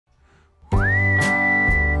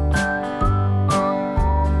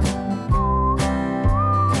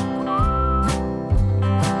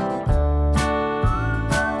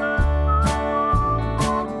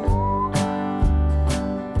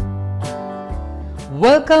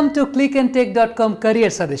Welcome to clickntech.com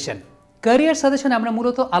career suggestion. Career সাজেশনে আমরা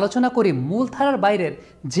মূলত আলোচনা করি মূলধারার বাইরের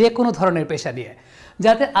যে কোনো ধরনের পেশা নিয়ে,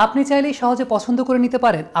 যাতে আপনি চাইলেই সহজে পছন্দ করে নিতে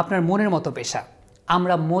পারেন আপনার মনের মতো পেশা।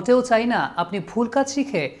 আমরা মোটেও চাই না আপনি ভুল কাজ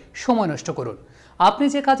শিখে সময় নষ্ট করুন। আপনি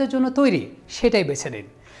যে কাজের জন্য তৈরি সেটাই বেছে নিন।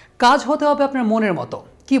 কাজ হতে হবে আপনার মনের মতো,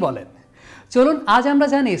 কি বলেন? চলুন আজ আমরা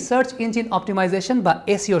জানি সার্চ ইঞ্জিন অপটিমাইজেশন বা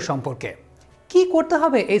এসইও সম্পর্কে। কি করতে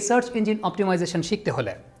হবে এই সার্চ ইঞ্জিন অপটিমাইজেশন শিখতে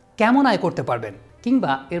হলে, কেমন আয় করতে পারবেন,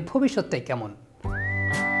 কিংবা এর ভবিষ্যৎটাই কেমন।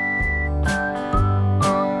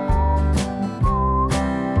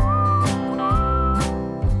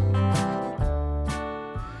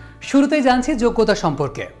 শুরুতেই জানছি যোগ্যতা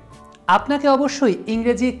সম্পর্কে। আপনাকে অবশ্যই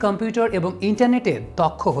ইংরেজি, কম্পিউটার এবং ইন্টারনেটে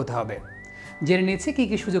দক্ষ হতে হবে। জেনে নিচ্ছি কি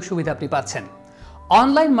কি সুযোগ সুবিধা আপনি পাচ্ছেন।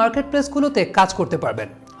 অনলাইন মার্কেট প্লেসগুলোতে কাজ করতে পারবেন,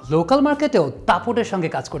 লোকাল মার্কেটেও দাপটের সঙ্গে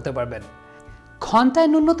কাজ করতে পারবেন। ঘন্টায়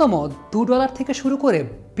ন্যূনতম $2 থেকে শুরু করে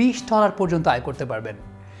 $20 পর্যন্ত আয় করতে পারবেন।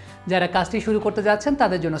 যারা কাজটি শুরু করতে যাচ্ছেন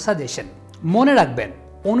তাদের জন্য সাজেশন, মনে রাখবেন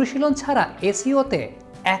অনুশীলন ছাড়া এসইওতে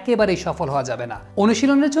একেবারেই সফল হওয়া যাবে না।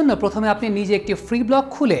 অনুশীলনের জন্য প্রথমে আপনি নিজে একটি ফ্রি ব্লগ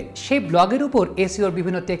খুলে সেই ব্লগের উপর এসইওর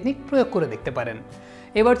বিভিন্ন টেকনিক প্রয়োগ করে দেখতে পারেন।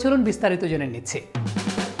 এবার চলুন বিস্তারিত জেনে নিচ্ছি।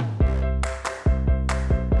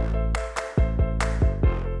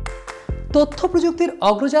 তথ্য প্রযুক্তির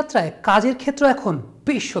অগ্রযাত্রায় কাজের ক্ষেত্র এখন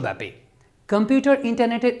বিশ্বব্যাপী। কম্পিউটার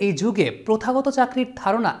ইন্টারনেটের এই যুগে প্রথাগত চাকরির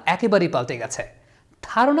ধারণা একেবারেই পাল্টে গেছে।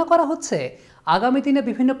 ধারণা করা হচ্ছে আগামী দিনে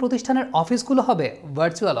বিভিন্ন প্রতিষ্ঠানের অফিসগুলো হবে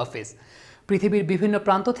ভার্চুয়াল অফিস। পৃথিবীর বিভিন্ন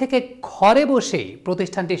প্রান্ত থেকে ঘরে বসেই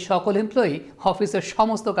প্রতিষ্ঠানটির সকল এমপ্লয়ি অফিসের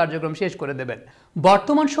সমস্ত কার্যক্রম শেষ করে দেবেন।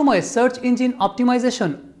 বর্তমান সময়ে সার্চ ইঞ্জিন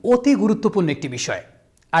অপটিমাইজেশন অতি গুরুত্বপূর্ণ একটি বিষয়,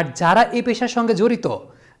 আর যারা এই পেশার সঙ্গে জড়িত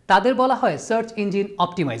তাদের বলা হয় সার্চ ইঞ্জিন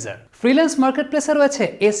অপটিমাইজার। ফ্রিল্যান্স মার্কেটপ্লেসে রয়েছে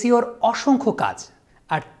এসইওর অসংখ্য কাজ,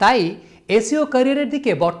 আর তাই এসইও ক্যারিয়ারের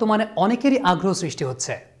দিকে বর্তমানে অনেকেরই আগ্রহ সৃষ্টি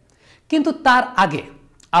হচ্ছে। কিন্তু তার আগে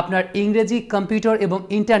আপনার ইংরেজি, কম্পিউটার এবং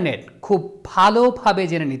ইন্টারনেট খুব ভালোভাবে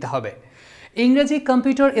জেনে নিতে হবে। ইংরেজি,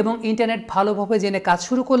 কম্পিউটার এবং ইন্টারনেট ভালোভাবে জেনে কাজ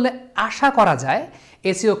শুরু করলে আশা করা যায়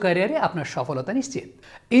এসইও ক্যারিয়ারে আপনার সফলতা নিশ্চিত।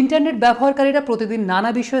 ইন্টারনেট ব্যবহারকারীরা প্রতিদিন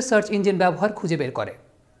নানা বিষয়ে সার্চ ইঞ্জিন ব্যবহার খুঁজে বের করে।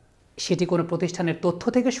 সেটি কোনো প্রতিষ্ঠানের তথ্য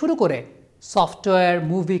থেকে শুরু করে সফটওয়্যার,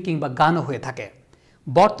 মুভি কিংবা গানও হয়ে থাকে।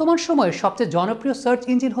 বর্তমান সময়ে সবচেয়ে জনপ্রিয় সার্চ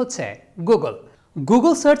ইঞ্জিন হচ্ছে গুগল।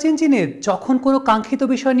 গুগল সার্চ ইঞ্জিনে যখন কোনো কাঙ্ক্ষিত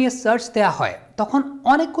বিষয় নিয়ে সার্চ দেওয়া হয় তখন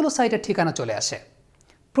অনেকগুলো সাইটের ঠিকানা চলে আসে।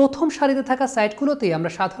 প্রথম সারিতে থাকা সাইটগুলোতেই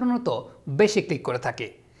আমরা সাধারণত বেশি ক্লিক করে থাকি,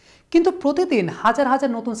 কিন্তু প্রতিদিন হাজার হাজার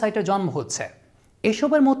নতুন সাইটের জন্ম হচ্ছে।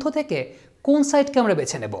 এসবের মধ্য থেকে কোন সাইটকে আমরা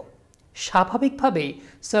বেছে নেব? স্বাভাবিকভাবেই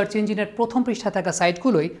সার্চ ইঞ্জিনের প্রথম পৃষ্ঠায় থাকা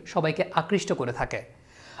সাইটগুলোই সবাইকে আকৃষ্ট করে থাকে,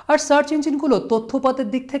 আর সার্চ ইঞ্জিনগুলো তথ্যপথের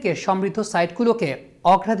দিক থেকে সমৃদ্ধ সাইটগুলোকে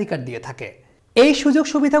অগ্রাধিকার দিয়ে থাকে। এই সুযোগ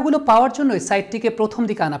সুবিধাগুলো পাওয়ার জন্যই সাইটটিকে প্রথম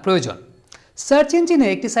দিকে আনা প্রয়োজন। সার্চ ইঞ্জিনে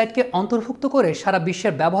একটি সাইটকে অন্তর্ভুক্ত করে সারা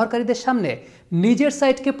বিশ্বের ব্যবহারকারীদের সামনে নিজের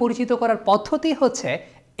সাইটকে পরিচিত করার পদ্ধতি হচ্ছে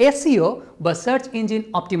এসইও বা সার্চ ইঞ্জিন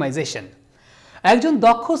অপটিমাইজেশন। একজন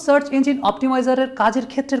দক্ষ সার্চ ইঞ্জিন অপটিমাইজারের কাজের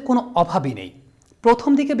ক্ষেত্রের কোনো অভাবই নেই।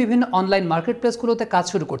 প্রথম দিকে বিভিন্ন অনলাইন মার্কেটপ্লেসগুলোতে কাজ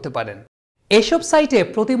শুরু করতে পারেন। এসব সাইটে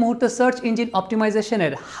প্রতি মুহূর্তে সার্চ ইঞ্জিন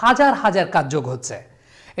অপটিমাইজেশনের হাজার হাজার কাজ যোগ হচ্ছে।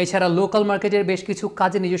 এছাড়া লোকাল মার্কেটের বেশ কিছু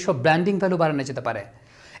কাজে নিজস্ব ব্র্যান্ডিং ভ্যালু বাড়ানো যেতে পারে।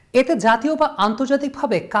 এতে জাতীয় বা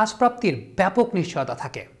আন্তর্জাতিকভাবে কাজ প্রাপ্তির ব্যাপক নিশ্চয়তা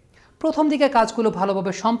থাকে। প্রথম দিকে কাজগুলো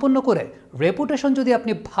ভালোভাবে সম্পন্ন করে রেপুটেশন যদি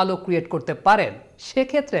আপনি ভালো ক্রিয়েট করতে পারেন,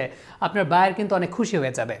 সেক্ষেত্রে আপনার বায়ার কিন্তু অনেক খুশি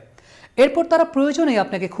হয়ে যাবে। এরপর তারা প্রয়োজনেই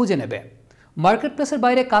আপনাকে খুঁজে নেবে। মার্কেটপ্লেসের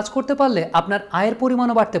বাইরে কাজ করতে পারলে আপনার আয়ের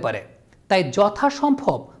পরিমাণও বাড়তে পারে, তাই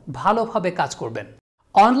যথাসম্ভব ভালোভাবে কাজ করবেন।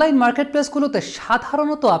 অনলাইন মার্কেটপ্লেসগুলোতে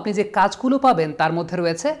সাধারণত আপনি যে কাজগুলো পাবেন তার মধ্যে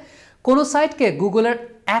রয়েছে কোনো সাইটকে গুগলের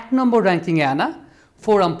 1 নম্বর র্যাঙ্কিংয়ে আনা,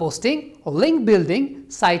 ফোরাম পোস্টিং, লিঙ্ক বিল্ডিং,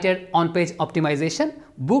 সাইটের অন পেজ অপটিমাইজেশন,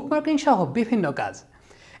 বুকমার্কিং সহ বিভিন্ন কাজ।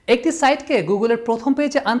 একটি সাইটকে গুগলের প্রথম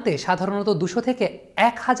পেজে আনতে সাধারণত $200 থেকে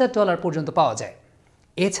 $1000 পর্যন্ত পাওয়া যায়।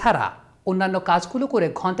 এছাড়া অন্যান্য কাজগুলো করে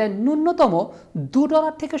ঘন্টায় ন্যূনতম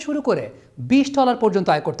 $2 থেকে শুরু করে $20 পর্যন্ত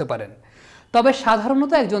আয় করতে পারেন। তবে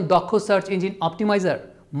সাধারণত একজন দক্ষ সার্চ ইঞ্জিন অপটিমাইজার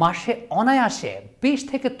মাসে অনায়াসে 20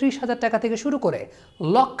 থেকে 30 হাজার টাকা থেকে শুরু করে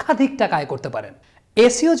লক্ষাধিক টাকা আয় করতে পারেন।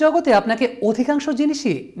 এসইও জগতে আপনাকে অধিকাংশ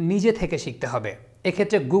জিনিসই নিজে থেকে শিখতে হবে।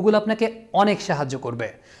 এক্ষেত্রে গুগল আপনাকে অনেক সাহায্য করবে,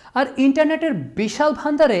 আর ইন্টারনেটের বিশাল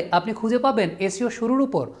ভান্ডারে আপনি খুঁজে পাবেন এসইও শুরুর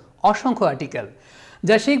উপর অসংখ্য আর্টিকেল।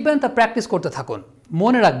 যা শিখবেন তা প্র্যাকটিস করতে থাকুন।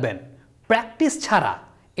 মনে রাখবেন, প্র্যাকটিস ছাড়া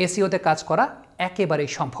এসইওতে কাজ করা একেবারেই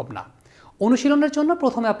সম্ভব না। অনুশীলনের জন্য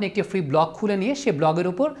প্রথমে আপনি একটি ফ্রি ব্লগ খুলে নিয়ে সেই ব্লগের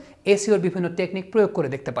উপর এসইওর বিভিন্ন টেকনিক প্রয়োগ করে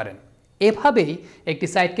দেখতে পারেন। এভাবেই একটি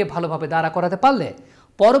সাইটকে ভালোভাবে দাঁড়া করাতে পারলে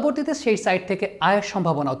পরবর্তীতে সেই সাইট থেকে আয়ের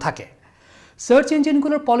সম্ভাবনাও থাকে। সার্চ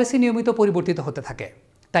ইঞ্জিনগুলোর পলিসি নিয়মিত পরিবর্তিত হতে থাকে,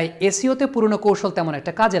 তাই এসইওতে পুরনো কৌশল তেমন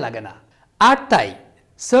একটা কাজে লাগে না। আর তাই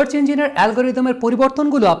সার্চ ইঞ্জিনের অ্যালগরিদমের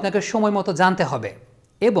পরিবর্তনগুলো আপনাকে সময় মতো জানতে হবে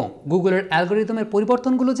এবং গুগলের অ্যালগরিদমের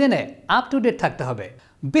পরিবর্তনগুলো জেনে আপ টু ডেট থাকতে হবে।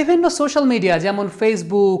 বিভিন্ন সোশ্যাল মিডিয়া যেমন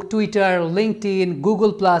Facebook, Twitter, LinkedIn,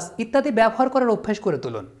 Google plus ইত্যাদি ব্যবহার করার অভ্যাস করে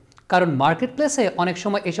তুলুন, কারণ মার্কেট প্লেসে অনেক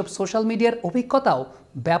সময় এসব সোশ্যাল মিডিয়ার অভিজ্ঞতাও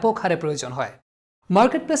ব্যাপক হারে প্রয়োজন হয়।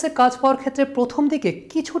 মার্কেট প্লেসে কাজ পাওয়ার ক্ষেত্রে প্রথম দিকে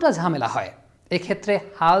কিছুটা ঝামেলা হয়, এক্ষেত্রে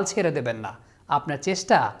হাল ছেড়ে দেবেন না, আপনার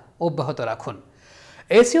চেষ্টা অব্যাহত রাখুন।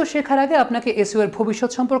 এসইও শেখার আগে আপনাকে এসইও এর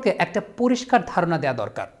ভবিষ্যৎ সম্পর্কে একটা পরিষ্কার ধারণা দেওয়া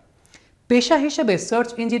দরকার। পেশা হিসেবে সার্চ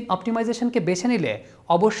ইঞ্জিন অপটিমাইজেশনকে বেছে নিলে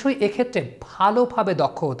অবশ্যই এক্ষেত্রে ভালোভাবে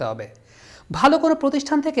দক্ষ হতে হবে। ভালো কোনো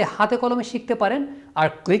প্রতিষ্ঠান থেকে হাতে কলমে শিখতে পারেন, আর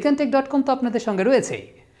clickntech.com তো আপনাদের সঙ্গে রয়েছেই।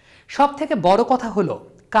 সব থেকে বড় কথা হলো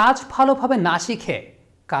কাজ ভালোভাবে না শিখে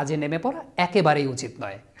কাজে নেমে পড়া একেবারেই উচিত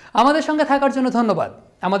নয়। আমাদের সঙ্গে থাকার জন্য ধন্যবাদ।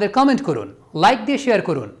 আমাদের কমেন্ট করুন, লাইক দিয়ে শেয়ার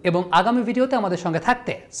করুন এবং আগামী ভিডিওতে আমাদের সঙ্গে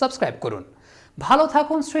থাকতে সাবস্ক্রাইব করুন। ভালো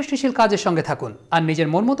থাকুন, সৃষ্টিশীল কাজের সঙ্গে থাকুন আর নিজের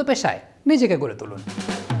মন মতো পেশায় নিজেকে গড়ে তুলুন।